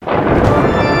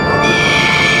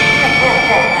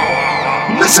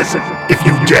Listen, if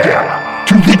you dare,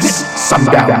 to this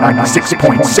Sundown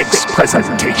 96.6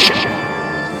 presentation.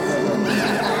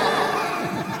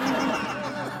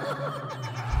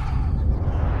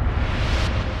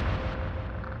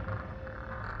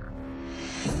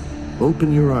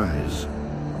 Open your eyes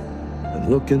and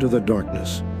look into the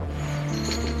darkness.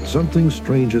 Something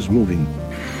strange is moving.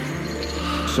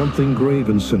 Something grave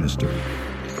and sinister.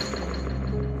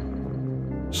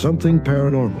 Something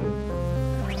paranormal.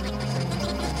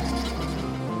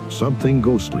 Something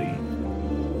ghostly.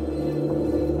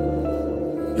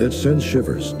 That sends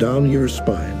shivers down your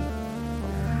spine.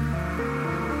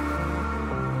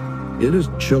 It is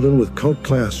Chillin' with Cult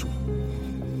Class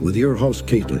with your host,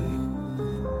 Caitlin.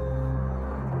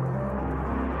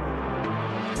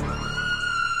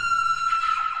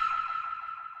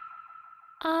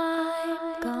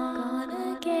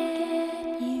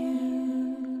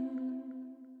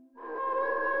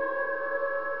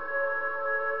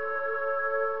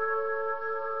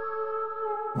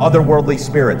 Otherworldly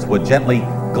spirits would gently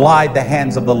glide the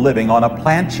hands of the living on a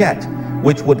planchette,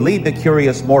 which would lead the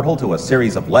curious mortal to a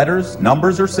series of letters,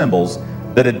 numbers, or symbols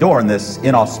that adorn this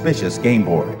inauspicious game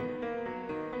board.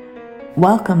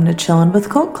 Welcome to Chillin' with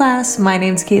Cult Class. My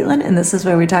name's Caitlin, and this is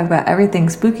where we talk about everything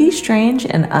spooky, strange,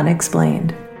 and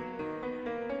unexplained.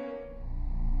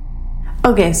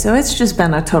 Okay, so it's just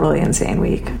been a totally insane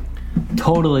week.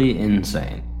 Totally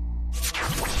insane.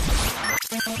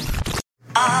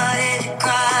 I did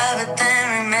cry, but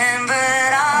then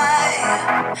remembered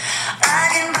I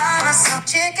can buy myself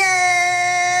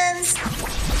chickens.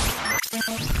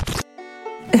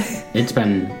 It's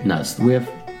been nuts. We have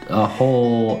a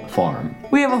whole farm.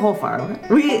 We have a whole farm.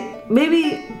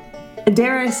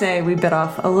 Dare I say, we bit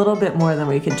off a little bit more than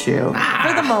we could chew.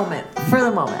 For the moment.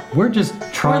 We're just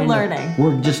trying learning.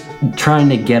 We're just trying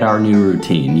to get our new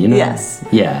routine, you know? Yes.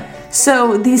 Yeah.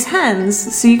 So these hens,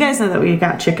 so you guys know that we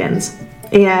got chickens.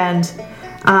 And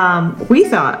we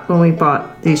thought when we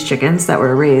bought these chickens that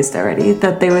were raised already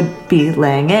that they would be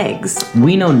laying eggs.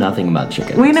 We know nothing about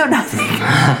chickens. We know nothing.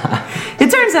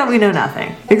 It turns out we know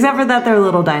nothing. Except for that they're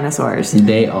little dinosaurs.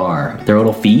 They are. Their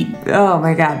little feet. Oh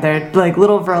my god, they're like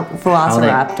little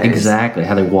velociraptors. Exactly.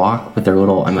 How they walk with their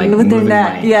little, I'm like with moving their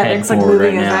neck. my Yeah, head it's like forward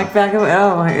moving right his now. neck back.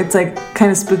 Oh, it's like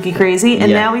kind of spooky crazy.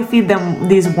 And now we feed them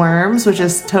these worms, which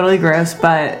is totally gross,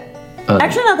 but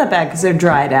actually not that bad because they're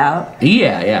dried out.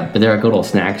 Yeah, but they're like little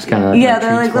snacks, kind of. Yeah,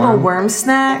 they're like little worm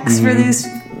snacks for these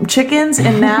chickens.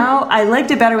 And now I liked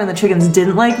it better when the chickens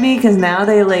didn't like me because now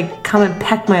they like come and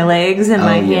peck my legs and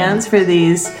my hands for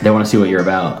these. They want to see what you're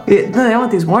about. They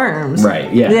want these worms.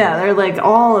 Right. Yeah. Yeah, they're like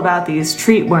all about these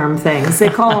treat worm things. They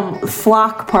call them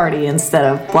flock party instead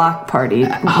of block party.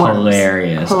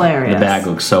 Hilarious. The bag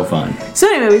looks so fun. So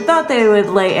anyway, we thought they would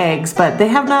lay eggs, but they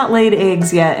have not laid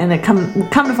eggs yet, and it come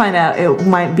to find out it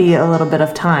might be a little bit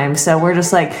of time. So we're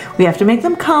just like, we have to make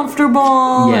them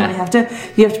comfortable. Yeah. And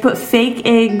you have to put fake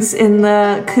eggs in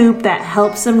the coop that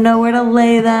helps them know where to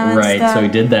lay them. Right. And stuff. So we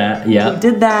did that. Yeah. We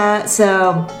did that.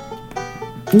 So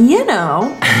you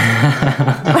know.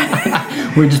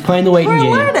 We're just playing the waiting game.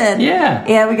 We're learning. Yeah.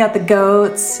 Yeah, we got the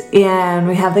goats, and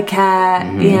we have the cat,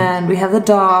 and we have the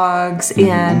dogs,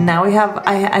 and now we have,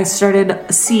 I started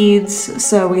seeds,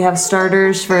 so we have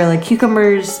starters for like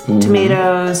cucumbers,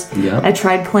 tomatoes. Yep. I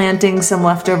tried planting some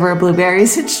leftover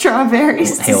blueberries and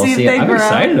strawberries to see if they I'm grow.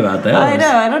 excited about that.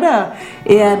 I don't know.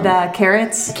 And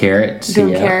carrots.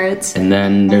 Doing carrots. And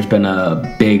then there's been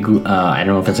a big, I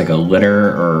don't know if it's like a litter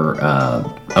or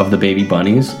of the baby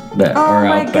bunnies that are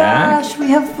out back. Oh my gosh, we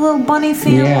have little bunny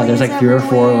families. Yeah, there's like 3 or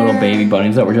 4 little everywhere. baby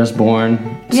bunnies that were just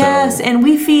born. Yes, and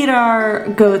we feed our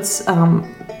goats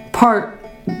part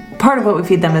of what we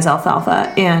feed them is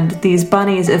alfalfa, and these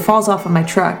bunnies, it falls off of my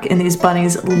truck, and these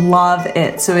bunnies love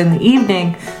it. So in the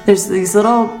evening, there's these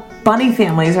little bunny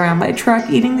families around my truck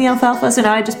eating the alfalfa, so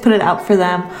now I just put it out for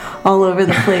them all over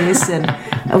the place. And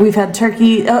we've had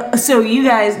turkey. So you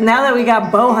guys, now that we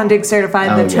got bow hunting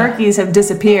certified, the turkeys have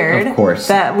disappeared. Of course.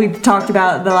 That we've talked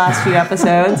about the last few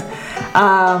episodes.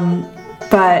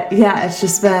 But yeah, it's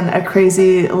just been a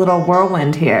crazy little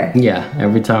whirlwind here. Yeah,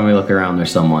 every time we look around, there's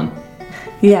someone.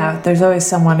 Yeah, there's always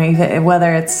someone,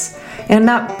 whether it's, and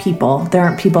not people, there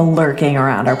aren't people lurking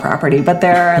around our property, but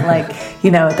there are like,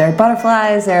 there are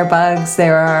butterflies, there are bugs,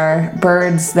 there are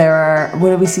birds, there are, what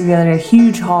did we see the other day?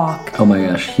 Huge hawk. Oh my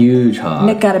gosh, huge hawk.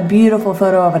 Nick got a beautiful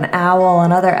photo of an owl,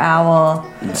 another owl.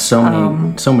 So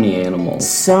many animals.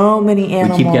 So many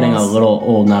animals. We keep getting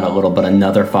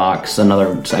another fox,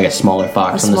 another, I guess, smaller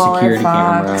fox on the security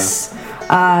camera.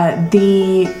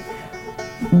 The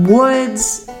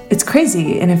woods, it's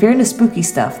crazy, and if you're into spooky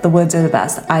stuff, the woods are the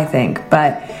best, I think.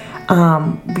 But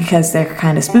because they're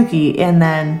kind of spooky. And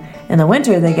then in the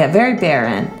winter, they get very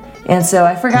barren. And so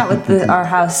I forgot what our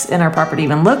house and our property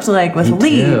even looked like with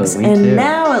leaves. Me too.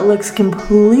 Now it looks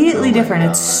completely different.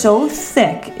 It's so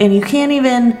thick, and you can't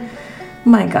even...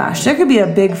 My gosh, there could be a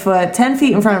Bigfoot 10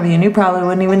 feet in front of you, and you probably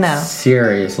wouldn't even know.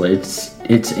 Seriously,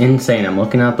 it's insane. I'm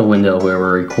looking out the window where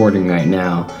we're recording right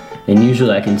now, and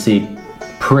usually I can see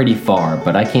pretty far,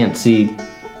 but I can't see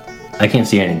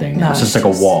anything. No, it's just like a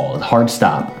wall, hard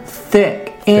stop. Thick.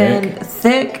 And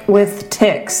thick with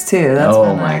ticks too. That's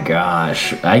oh my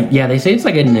gosh. They say it's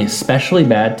like an especially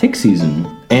bad tick season.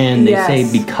 And they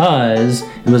say because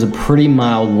it was a pretty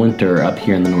mild winter up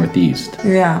here in the Northeast.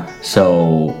 Yeah.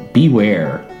 So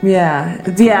beware.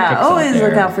 Yeah. Always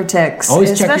look out for ticks.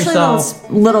 Always check especially yourself.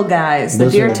 Those little guys. The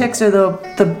deer ticks are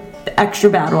the extra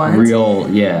bad ones.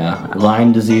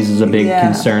 Lyme disease is a big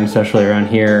concern, especially around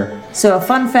here. So a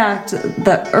fun fact,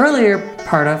 the earlier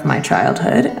part of my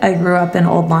childhood, I grew up in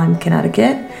Old Lyme,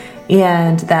 Connecticut,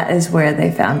 and that is where they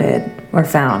found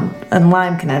in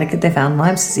Lyme, Connecticut, they found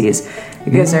Lyme disease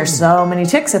because there's so many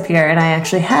ticks up here, and I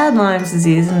actually had Lyme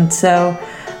disease, and so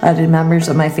did members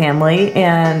of my family,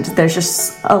 and there's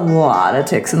just a lot of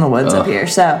ticks in the woods up here,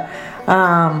 so...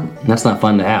 That's not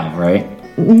fun to have, right?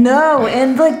 No,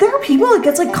 and like there are people it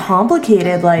gets like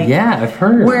complicated, like I've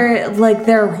heard where like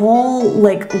their whole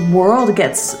like world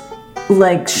gets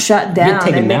like shut down, get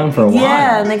taken down for a while.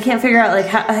 Yeah, and they can't figure out like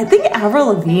how, I think Avril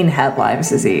Lavigne had Lyme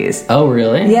disease. Oh,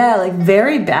 really? Yeah, like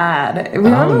very bad.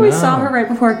 Remember we saw her right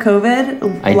before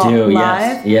COVID? I do.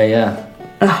 Live? Yes. Yeah.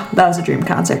 Oh, that was a dream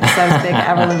concert because I was a big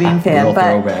Avril Lavigne fan,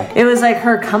 but throwback. It was like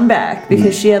her comeback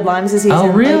because she had Lyme disease. Oh,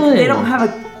 and, really? Like, they don't have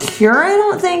a cure, I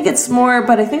don't think. It's more,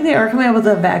 but I think they are coming up with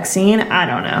a vaccine. I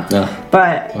don't know.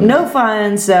 But no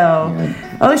fun, so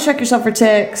always check yourself for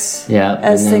ticks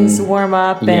as things warm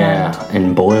up.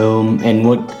 And bloom. And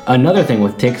what another thing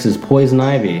with ticks is poison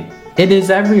ivy. It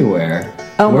is everywhere.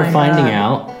 We're finding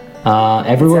out.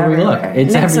 Everywhere we look,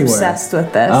 it's Nick's everywhere. Obsessed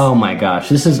with this. Oh my gosh,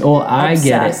 this is I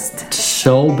get it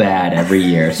so bad every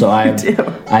year. So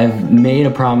I've made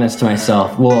a promise to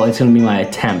myself. Well, it's going to be my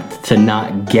attempt to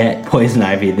not get poison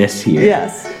ivy this year.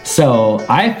 Yes. So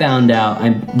I found out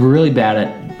I'm really bad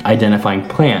at identifying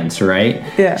plants, right?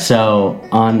 Yeah. So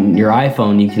on your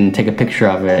iPhone, you can take a picture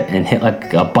of it and hit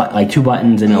like two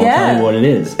buttons, and it'll tell you what it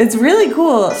is. It's really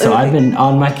cool. So I've been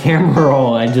on my camera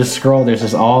roll. I just scroll. There's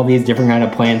just all these different kind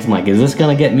of plants. I'm like, is this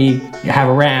gonna get me have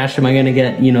a rash? Am I gonna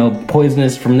get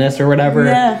poisonous from this or whatever?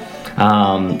 Yeah.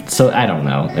 So I don't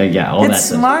know. All it's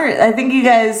smart. I think you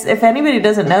guys, if anybody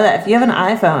doesn't know that, if you have an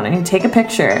iPhone and you take a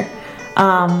picture.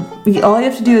 All you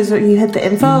have to do is you hit the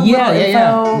info like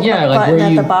button where at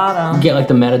you the bottom. Get like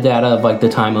the metadata of like the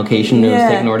time, location it was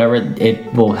taken or whatever. It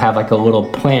will have like a little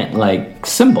plant like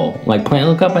symbol, like plant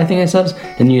lookup, I think it says,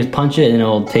 and you just punch it and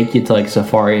it'll take you to like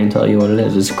Safari and tell you what it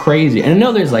is. It's crazy. And I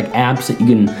know there's like apps that you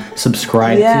can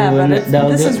subscribe to, and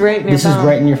this is right in your phone. This is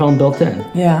right in your phone, built in.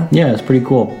 Yeah, it's pretty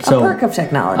cool. So a perk of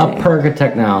technology. A perk of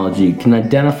technology can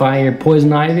identify your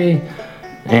poison ivy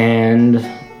and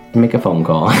make a phone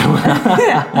call.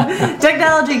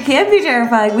 Technology can be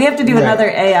terrifying. We have to do another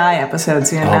AI episode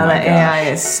soon now that AI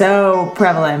is so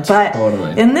prevalent. But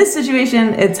in this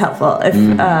situation, it's helpful,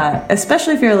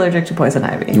 especially if you're allergic to poison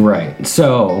ivy. Right.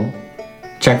 So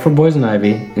check for poison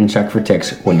ivy and check for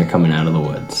ticks when you're coming out of the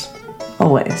woods.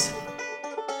 Always.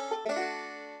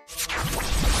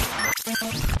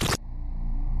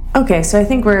 Okay, so I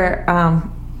think we're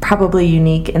probably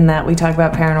unique in that we talk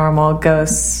about paranormal,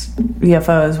 ghosts,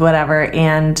 UFOs, whatever,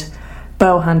 and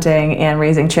bow hunting and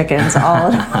raising chickens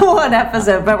all in one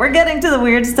episode. But we're getting to the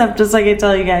weird stuff just like I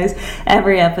tell you guys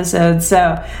every episode.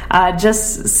 So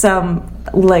just some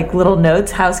like little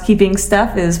notes, housekeeping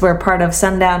stuff is we're part of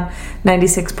Sundown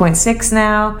 96.6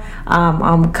 now.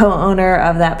 I'm co-owner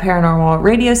of that paranormal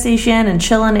radio station, and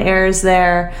Chillin' airs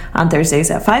there on Thursdays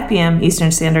at 5 p.m.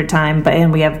 Eastern Standard Time.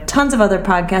 And we have tons of other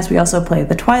podcasts. We also play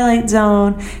The Twilight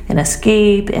Zone and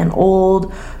Escape and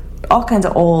all kinds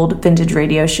of old vintage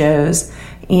radio shows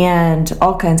and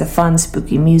all kinds of fun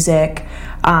spooky music.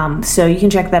 So you can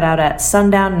check that out at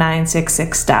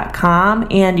sundown966.com,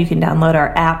 and you can download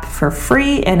our app for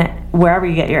free and wherever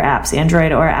you get your apps,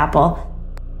 Android or Apple.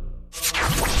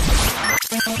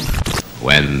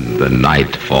 When the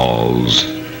night falls,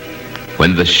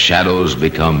 when the shadows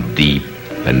become deep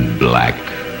and black,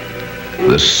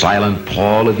 the silent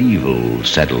pall of evil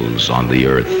settles on the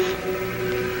earth.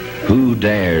 Who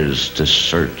dares to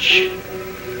search?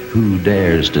 Who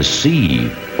dares to see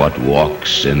what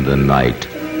walks in the night?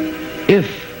 If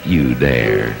you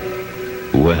dare,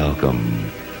 welcome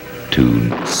to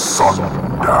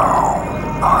Sundown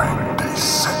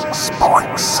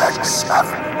 96.6. Sex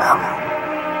FM.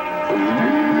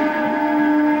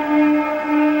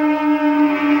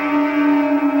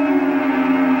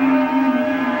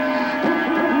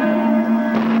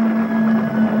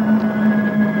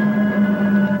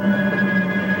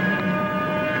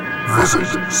 Visit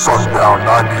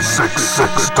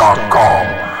sundown966.com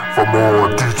for more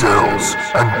details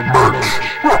and merch.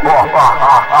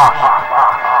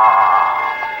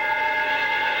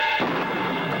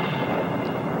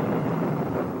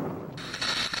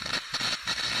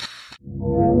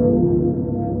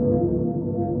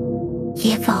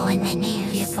 UFO in the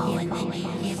news. UFO in the news.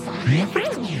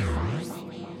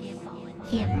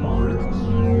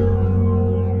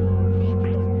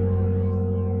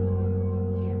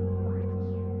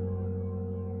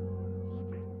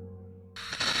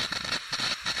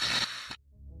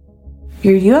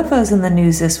 Your UFOs in the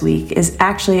news this week is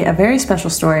actually a very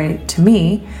special story to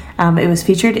me. It was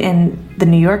featured in the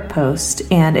New York Post,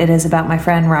 and it is about my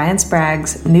friend Ryan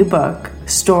Sprague's new book,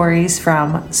 Stories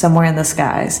from Somewhere in the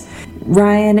Skies.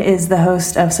 Ryan is the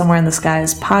host of Somewhere in the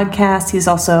Skies podcast. He's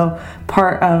also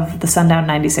part of the Sundown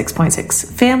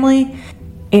 96.6 family,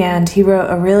 and he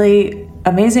wrote a really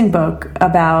amazing book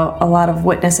about a lot of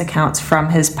witness accounts from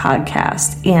his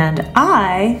podcast. And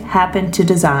I happened to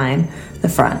design the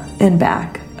front and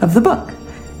back of the book.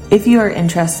 If you are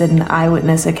interested in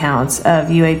eyewitness accounts of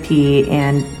UAP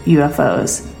and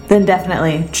UFOs, then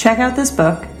definitely check out this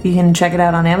book. You can check it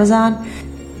out on Amazon.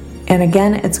 And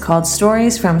again, it's called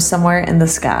Stories from Somewhere in the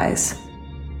Skies.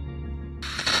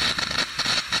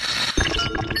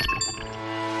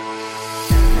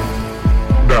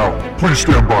 Now, please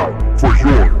stand by for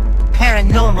your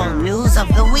Paranormal news of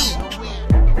the week.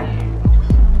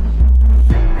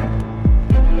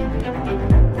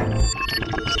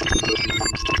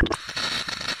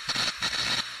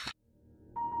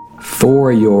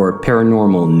 For your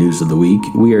paranormal news of the week,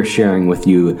 we are sharing with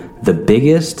you the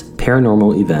biggest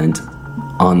paranormal event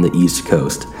on the East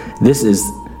Coast. This is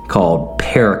called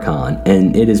Paracon,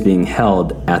 and it is being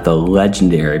held at the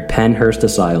legendary Pennhurst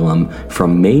Asylum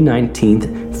from May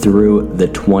 19th through the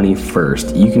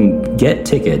 21st. You can get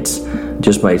tickets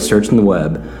just by searching the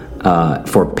web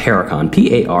for Paracon,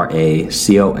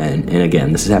 Paracon. And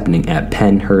again, this is happening at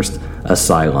Pennhurst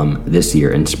Asylum this year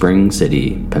in Spring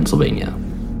City, Pennsylvania.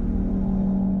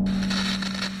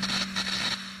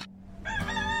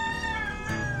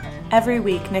 Every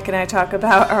week, Nick and I talk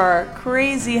about our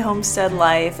crazy homestead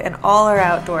life and all our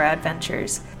outdoor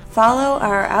adventures. Follow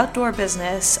our outdoor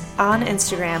business on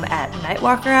Instagram at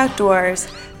Nightwalker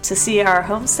Outdoors to see our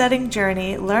homesteading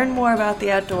journey, learn more about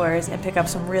the outdoors, and pick up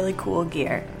some really cool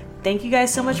gear. Thank you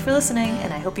guys so much for listening,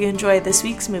 and I hope you enjoy this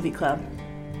week's Movie Club.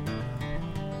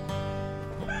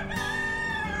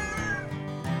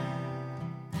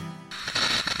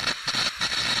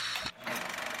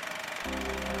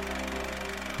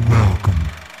 welcome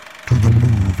to the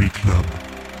Movie Club.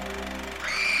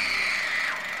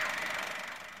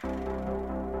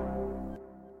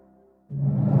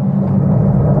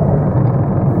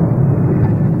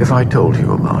 If I told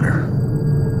you about her,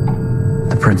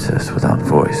 the princess without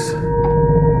voice,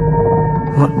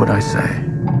 what would I say?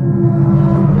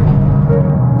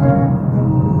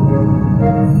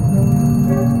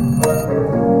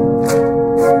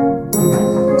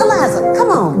 Eliza, come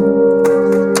on.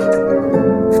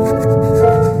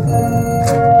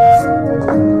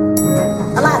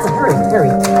 Eliza,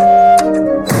 hurry.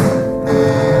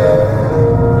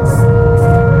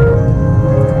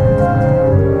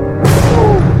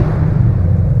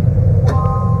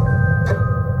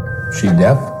 She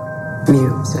deaf?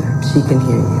 Mute, sir. She can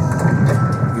hear you.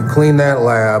 You clean that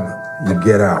lab, you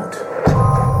get out.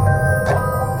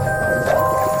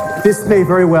 This may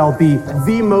very well be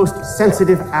the most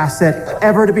sensitive asset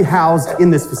ever to be housed in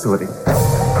this facility.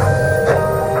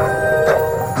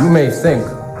 You may think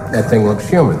that thing looks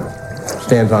human.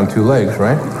 Stands on two legs,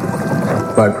 right?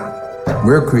 But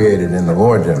we're created in the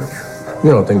Lord's image.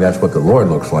 You don't think that's what the Lord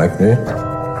looks like, do you?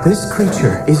 This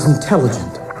creature is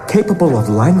intelligent, capable of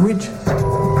language,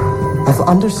 of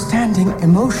understanding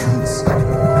emotions.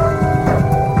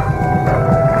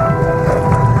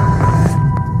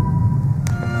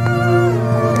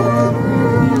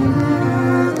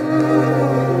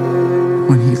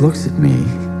 When he looks at me,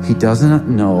 he does not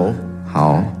know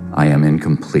how I am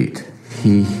incomplete.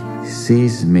 He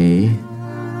sees me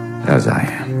as I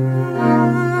am.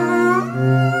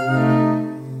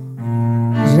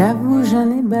 J'avoue, je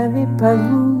n'ai bavé pas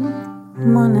vous,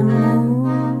 mon amour.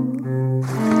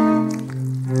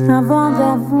 Avant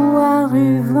d'avoir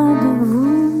eu vent de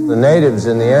vous. The natives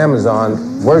in the Amazon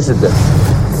worshiped it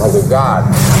like a god.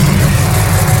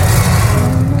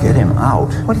 Get him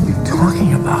out? What are you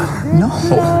talking about? No.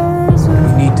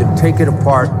 We need to take it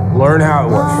apart, learn how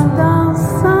it works.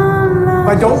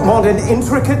 I don't want an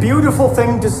intricate, beautiful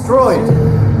thing destroyed.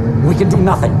 We can do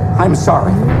nothing. I'm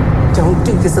sorry. Don't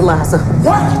do this, Eliza.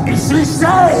 What is she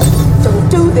saying? Don't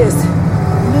do this.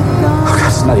 Oh, God,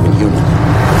 it's not even human.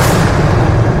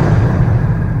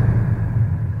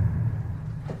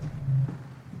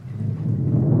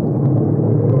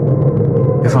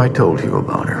 If I told you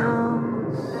about her,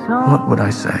 what would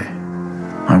I say?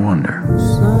 I wonder.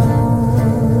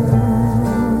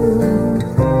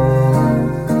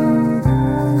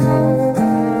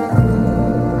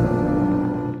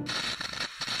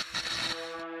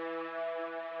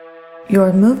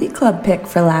 Your movie club pick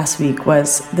for last week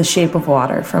was The Shape of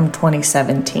Water from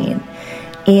 2017.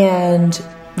 And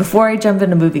before I jump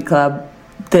into movie club,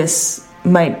 this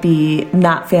might be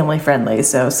not family friendly,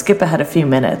 so skip ahead a few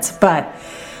minutes. But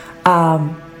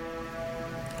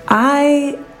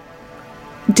I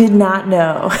did not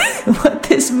know what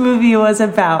this movie was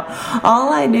about.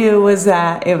 All I knew was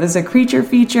that it was a creature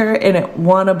feature and it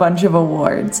won a bunch of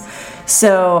awards.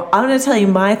 So I'm going to tell you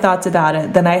my thoughts about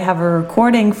it. Then I have a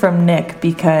recording from Nick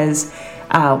because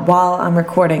while I'm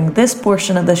recording this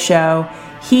portion of the show,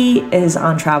 he is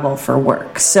on travel for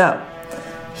work. So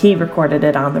he recorded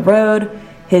it on the road,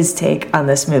 his take on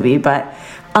this movie. But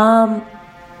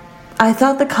I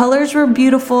thought the colors were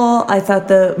beautiful. I thought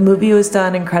the movie was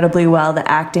done incredibly well. The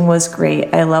acting was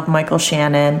great. I love Michael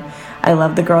Shannon. I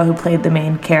love the girl who played the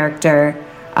main character.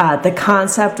 The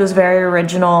concept was very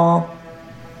original.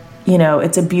 You know,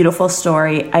 it's a beautiful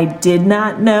story. I did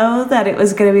not know that it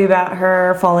was going to be about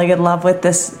her falling in love with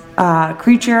this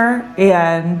creature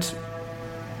and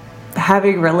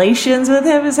having relations with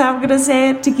him, is how I'm going to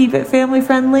say it to keep it family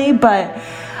friendly. But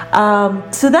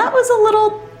so that was a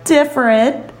little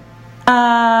different.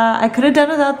 I could have done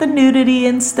without the nudity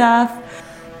and stuff,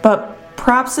 but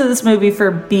props to this movie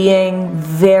for being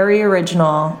very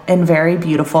original and very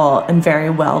beautiful and very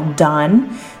well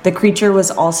done. The creature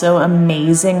was also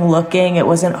amazing looking. It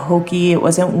wasn't hokey. It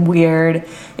wasn't weird.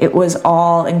 It was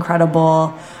all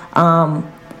incredible.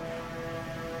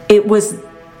 It was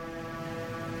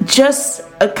just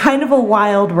a kind of a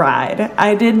wild ride.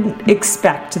 I didn't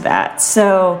expect that.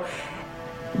 So,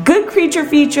 good creature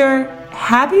feature.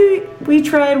 Happy we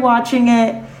tried watching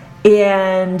it,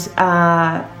 and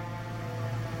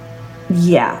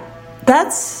yeah,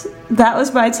 that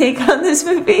was my take on this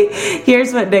movie.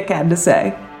 Here's what Nick had to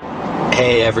say.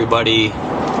 Hey everybody,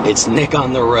 it's Nick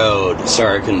on the road.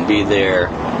 Sorry I couldn't be there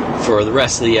for the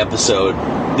rest of the episode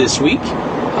this week.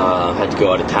 Had to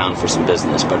go out of town for some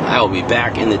business, but I will be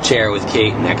back in the chair with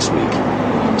Kate next week.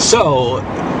 So,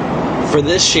 for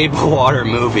this Shape of Water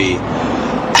movie,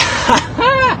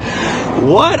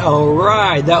 what a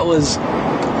ride! That was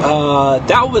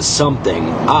something.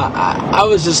 I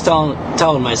was just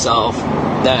telling myself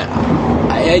that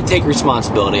I take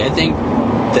responsibility. I think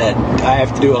that I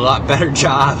have to do a lot better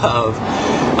job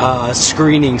of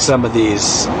screening some of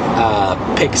these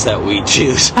picks that we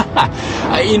choose.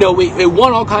 You know, we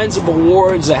won all kinds of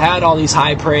awards. It had all these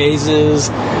high praises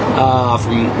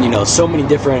from, you know, so many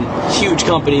different huge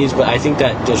companies, but I think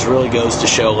that just really goes to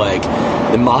show, like,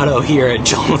 the motto here at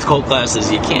Children with Cult Class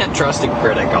is you can't trust a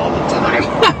critic all the time.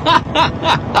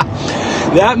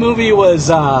 That movie was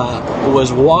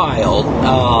wild.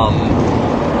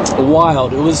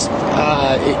 Wild. It was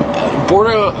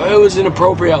it was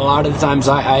inappropriate a lot of the times,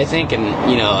 I think,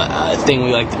 and you know, a thing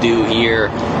we like to do here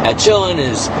at Chillin'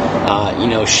 is you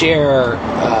know, share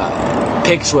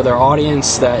picks with our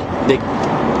audience that they,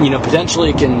 you know,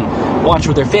 potentially can watch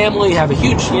with their family, have a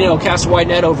huge, you know, cast a wide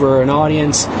net over an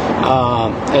audience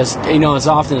as, you know, as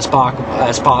often as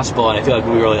possible. And I feel like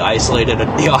we really isolated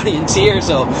the audience here,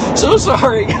 so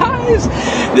sorry guys.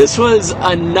 This was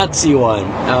a nutsy one.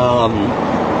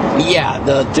 Yeah,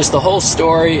 just the whole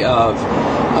story of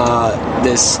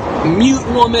this mute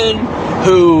woman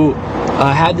who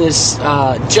had this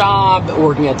job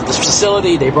working at this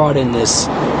facility. They brought in this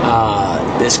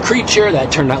creature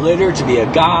that turned out later to be a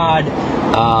god,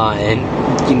 and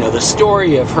you know, the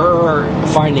story of her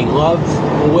finding love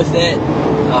with it,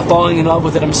 falling in love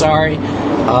with it, I'm sorry,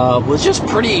 was just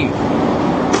pretty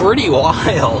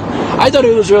wild. I thought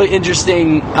it was really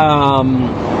interesting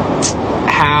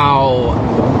how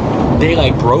they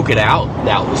like broke it out.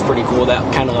 That was pretty cool.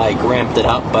 That kind of like ramped it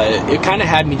up, but it kind of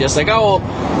had me just like, oh,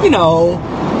 you know,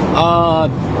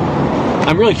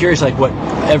 I'm really curious like what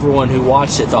everyone who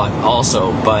watched it thought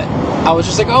also, but I was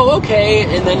just like, oh, okay.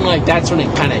 And then like that's when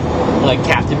it kind of like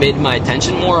captivated my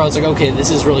attention more. I was like, okay, this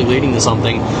is really leading to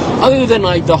something other than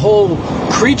like the whole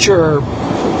creature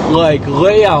like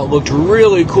layout looked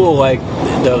really cool, like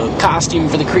the costume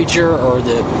for the creature, or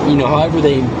the, you know, however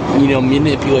they, you know,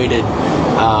 manipulated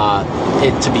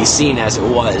it to be seen as it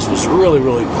was really,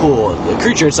 really cool. The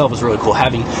creature itself was really cool,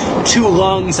 having 2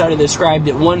 lungs, how they described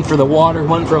it, one for the water,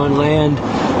 one for on land.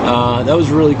 That was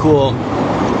really cool,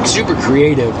 super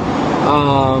creative.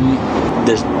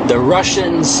 The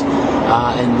Russians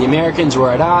and the Americans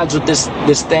were at odds with this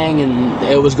thing, and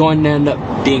it was going to end up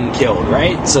being killed,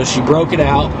 right? So she broke it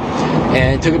out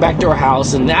and took it back to her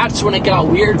house, and that's when it got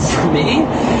weird for me.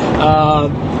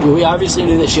 We obviously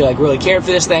knew that she like really cared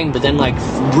for this thing, but then like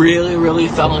really, really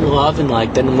fell in love, and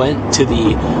like then went to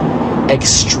the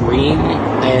extreme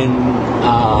and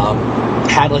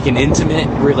had like an intimate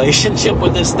relationship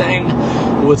with this thing.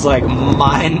 Was like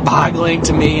mind-boggling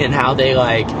to me, and how they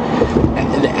like,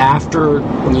 after,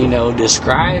 you know,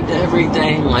 described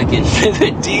everything like in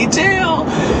vivid detail,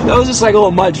 that was just like a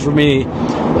little much for me.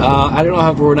 I don't know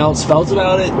how everyone else felt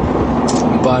about it,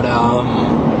 but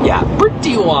yeah,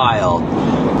 pretty wild.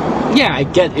 Yeah, I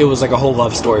get it was like a whole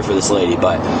love story for this lady,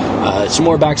 but some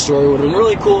more backstory would have been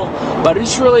really cool. But I'm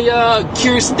just really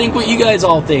curious to think what you guys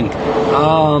all think.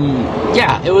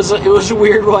 Yeah, it was a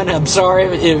weird one. I'm sorry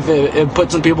if it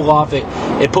put some people off.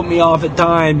 It put me off at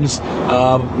times.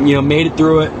 You know, made it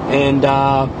through it, and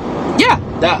yeah,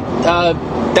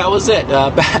 that was it.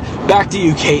 Back to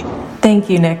you, Kate. Thank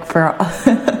you, Nick, for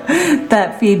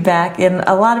that feedback. And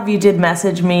a lot of you did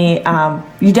message me.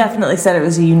 You definitely said it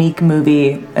was a unique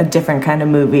movie, a different kind of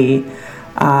movie.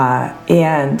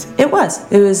 And it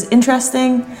was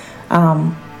interesting.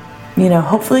 You know,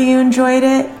 hopefully you enjoyed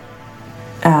it.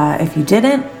 If you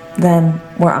didn't, then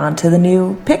we're on to the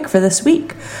new pick for this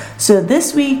week. So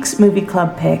this week's movie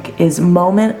club pick is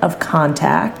Moment of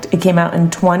Contact. It came out in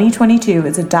 2022.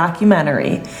 It's a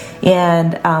documentary.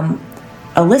 And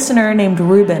a listener named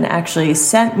Ruben actually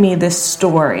sent me this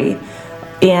story,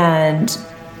 and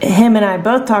him and I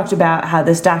both talked about how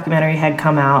this documentary had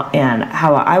come out and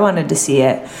how I wanted to see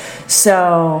it.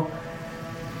 So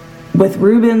with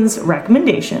Ruben's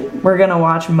recommendation, we're going to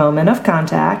watch Moment of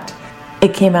Contact.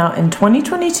 It came out in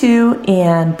 2022,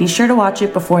 and be sure to watch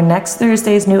it before next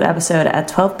Thursday's new episode at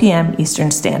 12 p.m.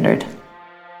 Eastern Standard.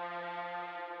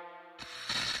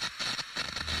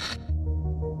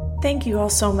 Thank you all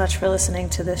so much for listening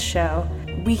to this show.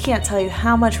 We can't tell you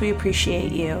how much we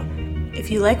appreciate you.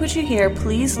 If you like what you hear,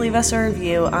 please leave us a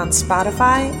review on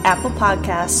Spotify, Apple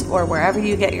Podcasts, or wherever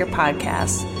you get your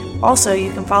podcasts. Also,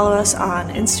 you can follow us on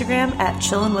Instagram at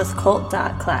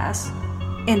chillinwithcult.class.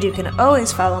 And you can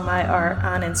always follow my art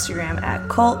on Instagram at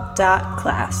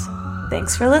cult.class.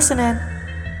 Thanks for listening.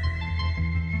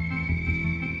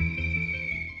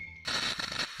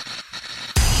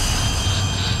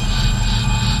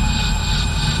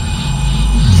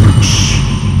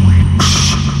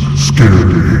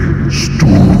 Scary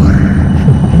story.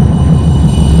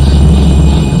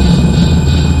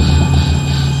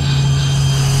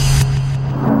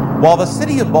 While the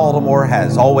city of Baltimore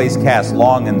has always cast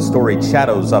long and storied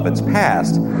shadows of its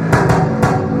past,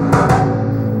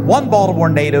 one Baltimore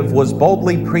native was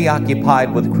boldly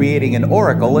preoccupied with creating an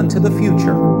oracle into the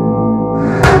future.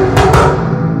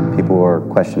 People were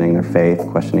questioning their faith,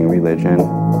 questioning religion,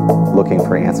 looking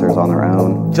for answers on their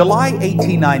own. July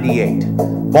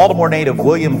 1898, Baltimore native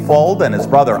William Fuld and his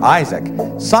brother Isaac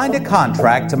signed a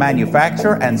contract to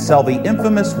manufacture and sell the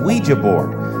infamous Ouija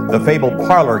board, the fabled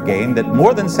parlor game that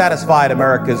more than satisfied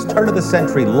America's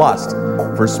turn-of-the-century lust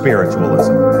for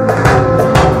spiritualism.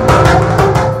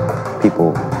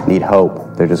 People need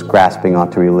hope. They're just grasping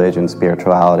onto religion,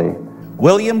 spirituality.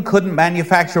 William couldn't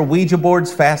manufacture Ouija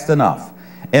boards fast enough.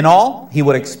 In all, he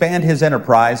would expand his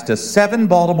enterprise to 7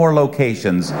 Baltimore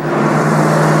locations,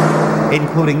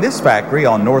 including this factory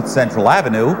on North Central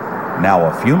Avenue, now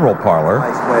a funeral parlor,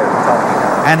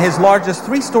 and his largest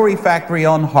 3-story factory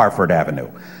on Harford Avenue,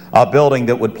 a building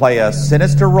that would play a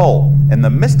sinister role in the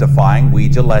mystifying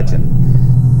Ouija legend.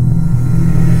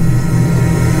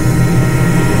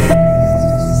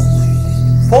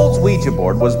 Fuld's Ouija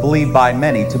board was believed by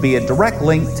many to be a direct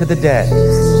link to the dead.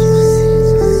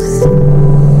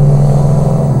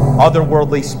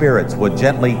 Otherworldly spirits would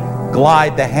gently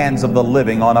glide the hands of the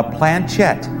living on a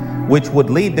planchette, which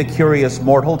would lead the curious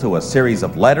mortal to a series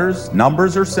of letters,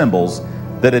 numbers, or symbols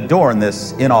that adorn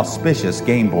this inauspicious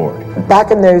game board. Back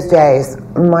in those days,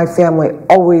 my family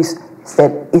always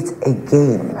said it's a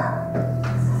game.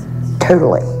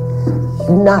 Totally.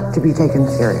 Not to be taken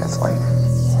seriously.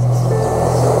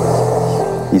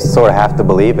 You sort of have to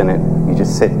believe in it. You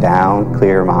just sit down,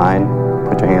 clear your mind,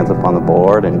 put your hands up on the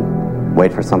board, and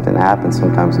wait for something to happen.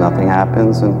 Sometimes nothing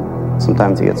happens, and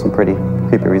sometimes you get some pretty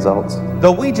creepy results. The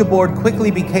Ouija board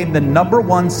quickly became the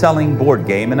 #1 selling board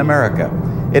game in America.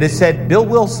 It is said Bill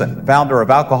Wilson, founder of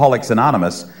Alcoholics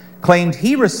Anonymous, claimed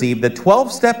he received the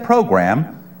 12-step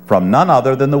program from none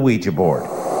other than the Ouija board.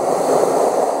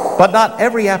 But not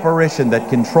every apparition that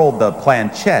controlled the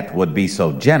planchette would be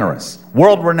so generous.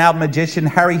 World-renowned magician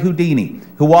Harry Houdini,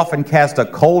 who often cast a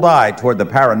cold eye toward the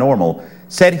paranormal,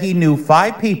 said he knew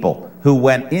 5 people who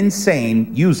went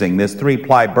insane using this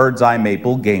 3-ply bird's eye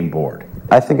maple game board.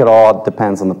 I think it all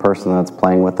depends on the person that's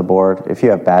playing with the board. If you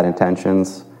have bad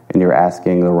intentions and you're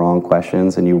asking the wrong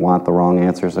questions and you want the wrong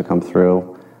answers to come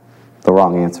through, the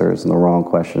wrong answers and the wrong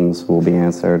questions will be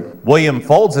answered. William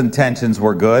Fold's intentions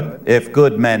were good, if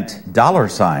good meant dollar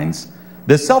signs.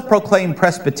 The self-proclaimed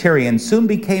Presbyterian soon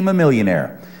became a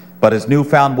millionaire, but his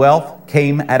newfound wealth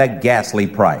came at a ghastly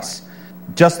price.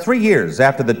 Just 3 years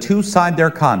after the two signed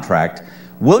their contract,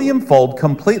 William Fold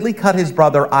completely cut his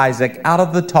brother Isaac out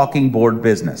of the talking board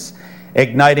business,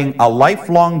 igniting a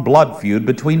lifelong blood feud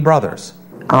between brothers.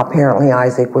 Apparently,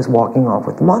 Isaac was walking off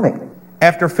with the money.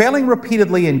 After failing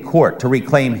repeatedly in court to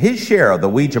reclaim his share of the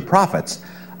Ouija profits,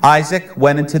 Isaac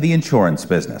went into the insurance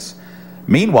business.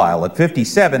 Meanwhile, at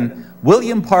 57,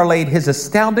 William parlayed his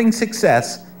astounding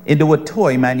success into a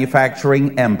toy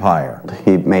manufacturing empire.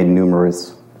 He made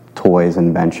numerous toys,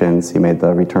 inventions. He made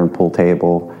the return pool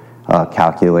table,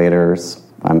 calculators,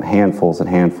 handfuls and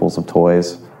handfuls of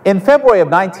toys. In February of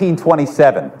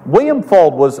 1927, William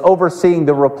Fold was overseeing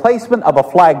the replacement of a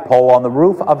flagpole on the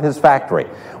roof of his factory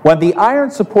when the iron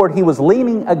support he was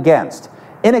leaning against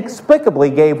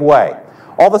inexplicably gave way.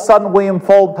 All of a sudden, William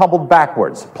Fold tumbled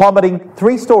backwards, plummeting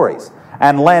 3 stories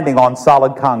and landing on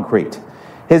solid concrete.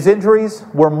 His injuries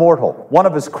were mortal. One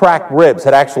of his cracked ribs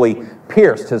had actually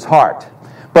pierced his heart.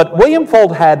 But William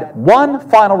Fold had one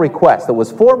final request that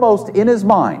was foremost in his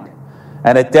mind,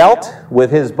 and it dealt with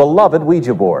his beloved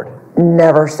Ouija board.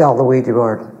 Never sell the Ouija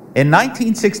board. In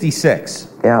 1966,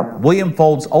 William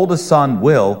Fold's oldest son,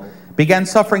 Will, began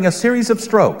suffering a series of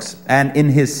strokes, and in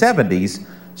his 70s,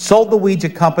 sold the Ouija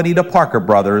company to Parker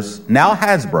Brothers, now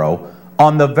Hasbro,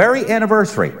 on the very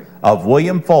anniversary of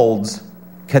William Fold's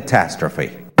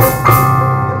catastrophe.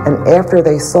 And after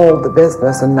they sold the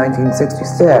business in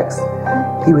 1966,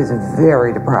 he was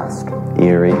very depressed.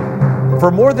 Eerie.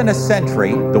 For more than a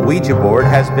century, the Ouija board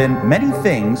has been many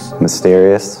things.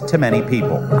 Mysterious. To many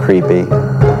people. Creepy.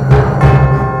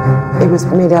 It was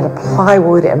made out of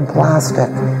plywood and plastic.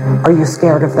 Are you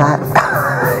scared of that?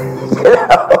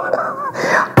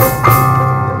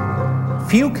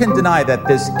 Few can deny that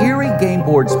this eerie game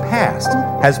board's past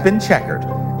has been checkered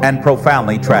and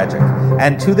profoundly tragic.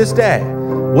 And to this day,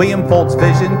 William Fold's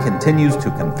vision continues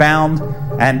to confound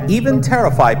and even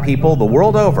terrify people the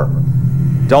world over.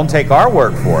 Don't take our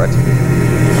word for it.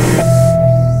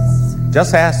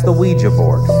 Just ask the Ouija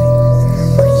board.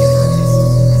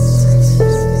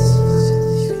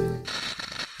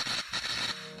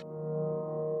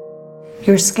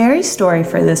 Your scary story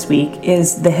for this week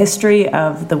is the history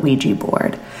of the Ouija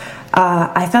board.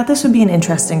 I thought this would be an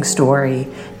interesting story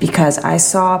because I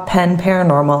saw Penn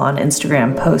Paranormal on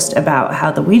Instagram post about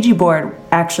how the Ouija board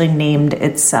actually named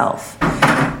itself.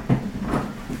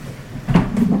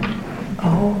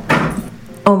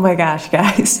 Oh my gosh,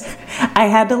 guys. I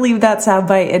had to leave that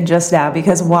soundbite in just now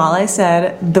because while I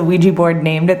said the Ouija board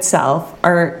named itself,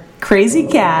 our crazy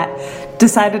cat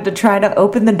decided to try to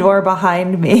open the door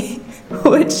behind me,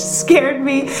 which scared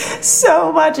me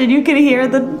so much, and you can hear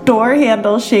the door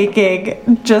handle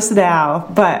shaking just now,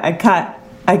 but I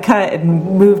cut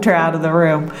and moved her out of the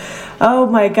room. Oh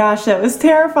my gosh, that was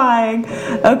terrifying.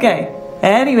 Okay,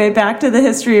 anyway, back to the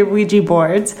history of Ouija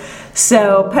boards.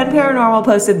 So Penn Paranormal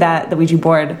posted that the Ouija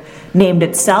board named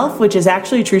itself, which is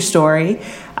actually a true story.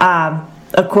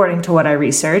 According to what I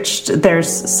researched, there's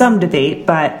some debate,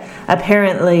 but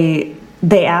apparently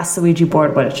they asked the Ouija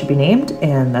board what it should be named,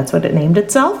 and that's what it named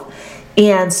itself.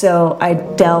 And so I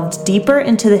delved deeper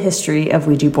into the history of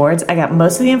Ouija boards. I got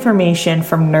most of the information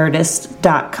from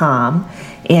Nerdist.com,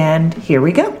 and here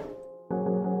we go.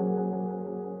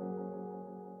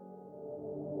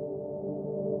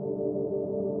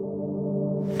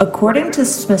 According to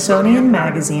Smithsonian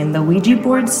Magazine, the Ouija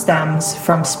board stems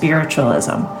from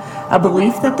spiritualism, a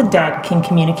belief that the dead can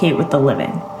communicate with the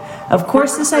living. Of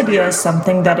course, this idea is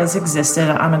something that has existed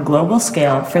on a global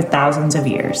scale for thousands of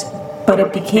years, but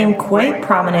it became quite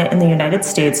prominent in the United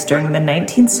States during the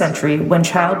 19th century when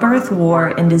childbirth, war,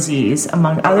 and disease,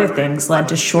 among other things, led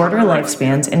to shorter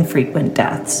lifespans and frequent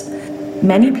deaths.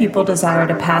 Many people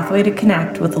desired a pathway to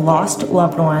connect with lost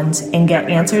loved ones and get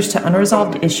answers to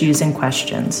unresolved issues and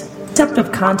questions. The concept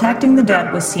of contacting the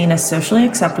dead was seen as socially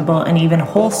acceptable and even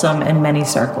wholesome in many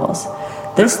circles.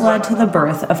 This led to the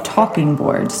birth of talking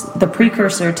boards, the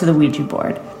precursor to the Ouija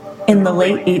board, in the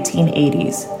late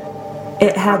 1880s.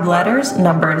 It had letters,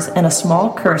 numbers, and a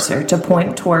small cursor to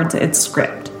point towards its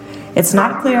script. It's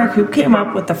not clear who came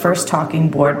up with the first talking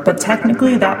board, but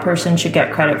technically that person should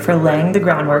get credit for laying the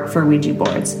groundwork for Ouija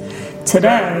boards.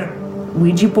 Today,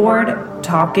 Ouija board,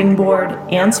 talking board,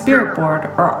 and spirit board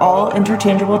are all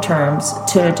interchangeable terms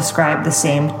to describe the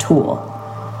same tool.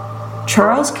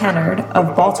 Charles Kennard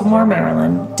of Baltimore,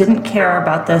 Maryland, didn't care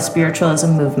about the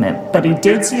spiritualism movement, but he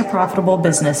did see a profitable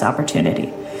business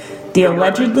opportunity. The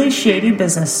allegedly shady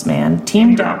businessman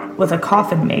teamed up with a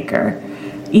coffin maker,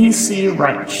 E.C.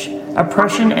 Reich, a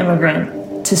Prussian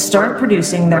immigrant, to start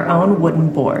producing their own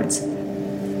wooden boards.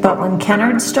 But when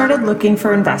Kennard started looking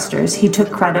for investors, he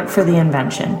took credit for the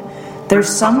invention. There's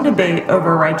some debate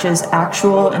over Reich's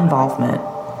actual involvement.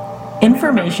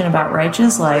 Information about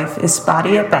Reich's life is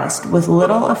spotty at best, with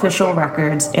little official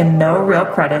records and no real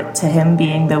credit to him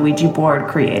being the Ouija board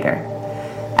creator.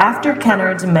 After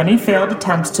Kennard's many failed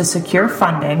attempts to secure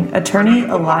funding, attorney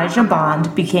Elijah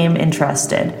Bond became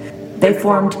interested. They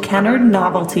formed Kennard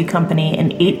Novelty Company in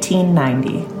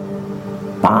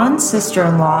 1890. Bond's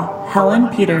sister-in-law, Helen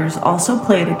Peters, also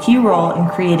played a key role in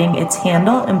creating its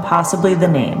handle and possibly the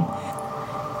name.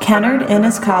 Kennard and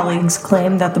his colleagues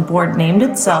claimed that the board named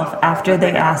itself after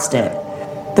they asked it.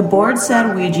 The board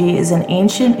said Ouija is an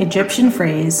ancient Egyptian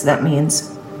phrase that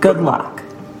means good luck.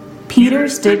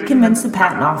 Peters did convince the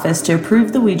patent office to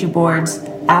approve the Ouija board's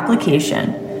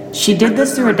application. She did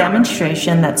this through a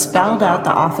demonstration that spelled out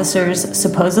the officer's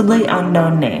supposedly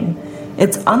unknown name.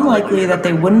 It's unlikely that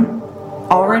they wouldn't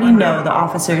already know the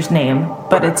officer's name,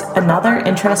 but it's another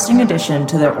interesting addition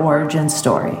to their origin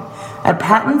story. A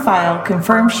patent file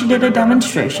confirms she did a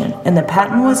demonstration, and the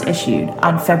patent was issued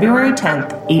on February 10,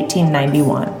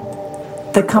 1891.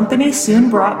 The company soon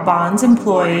brought Bond's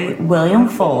employee, William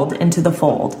Fuld, into the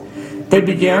fold. They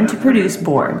began to produce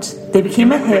boards. They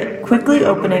became a hit, quickly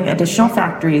opening additional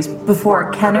factories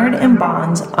before Kennard and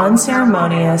Bond's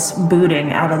unceremonious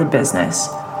booting out of the business.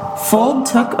 Fuld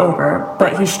took over,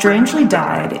 but he strangely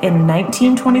died in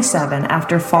 1927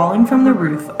 after falling from the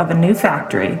roof of a new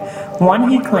factory, one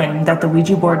he claimed that the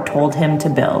Ouija board told him to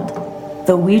build.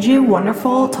 The Ouija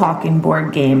Wonderful Talking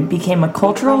Board game became a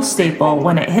cultural staple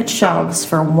when it hit shelves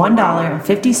for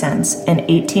 $1.50 in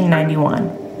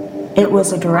 1891. It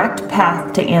was a direct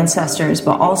path to ancestors,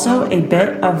 but also a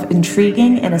bit of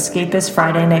intriguing and escapist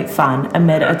Friday night fun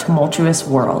amid a tumultuous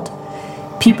world.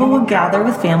 People would gather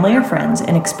with family or friends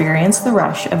and experience the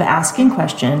rush of asking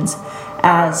questions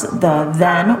as the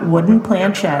then wooden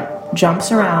planchette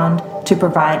jumps around to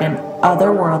provide an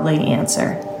otherworldly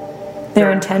answer.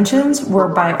 Their intentions were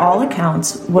by all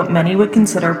accounts what many would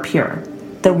consider pure.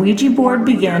 The Ouija board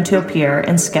began to appear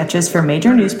in sketches for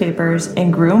major newspapers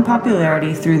and grew in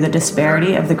popularity through the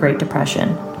disparity of the Great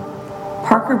Depression.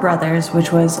 Parker Brothers,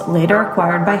 which was later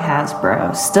acquired by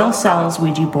Hasbro, still sells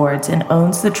Ouija boards and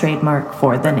owns the trademark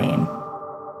for the name.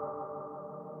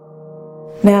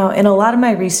 Now, in a lot of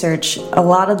my research, a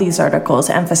lot of these articles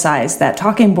emphasize that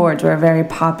talking boards were a very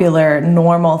popular,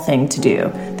 normal thing to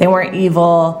do. They weren't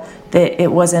evil, that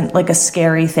it wasn't like a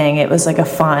scary thing, it was like a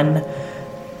fun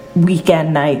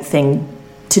weekend night thing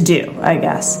to do, I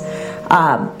guess.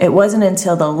 It wasn't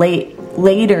until the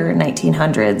later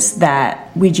 1900s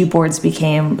that Ouija boards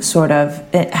became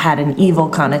it had an evil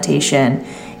connotation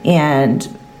and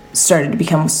started to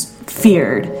become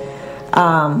feared.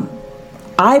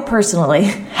 I personally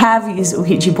have used a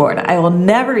Ouija board. I will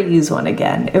never use one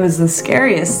again. It was the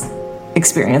scariest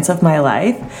experience of my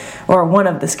life, or one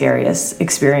of the scariest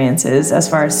experiences as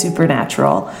far as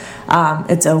supernatural.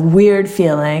 It's a weird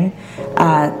feeling.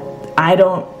 I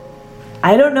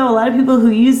don't know a lot of people who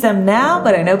use them now,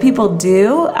 but I know people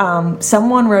do.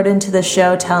 Someone wrote into the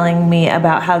show telling me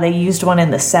about how they used one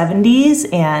in the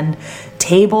 70s, and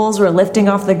tables were lifting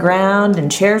off the ground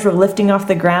and chairs were lifting off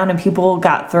the ground and people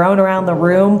got thrown around the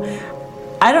room.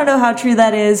 I don't know how true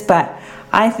that is, but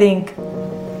I think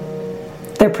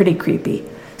they're pretty creepy.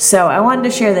 So I wanted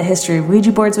to share the history of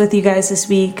Ouija boards with you guys this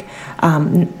week.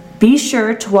 Be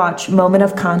sure to watch Moment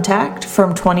of Contact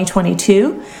from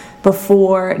 2022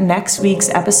 before next week's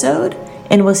episode,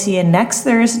 and we'll see you next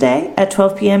Thursday at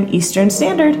 12 p.m. Eastern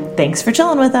Standard. Thanks for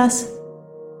chilling with us.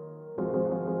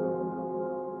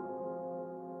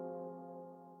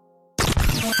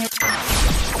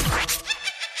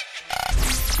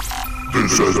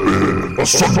 This has been a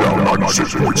Sundown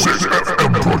 96.6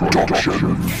 FM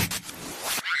production.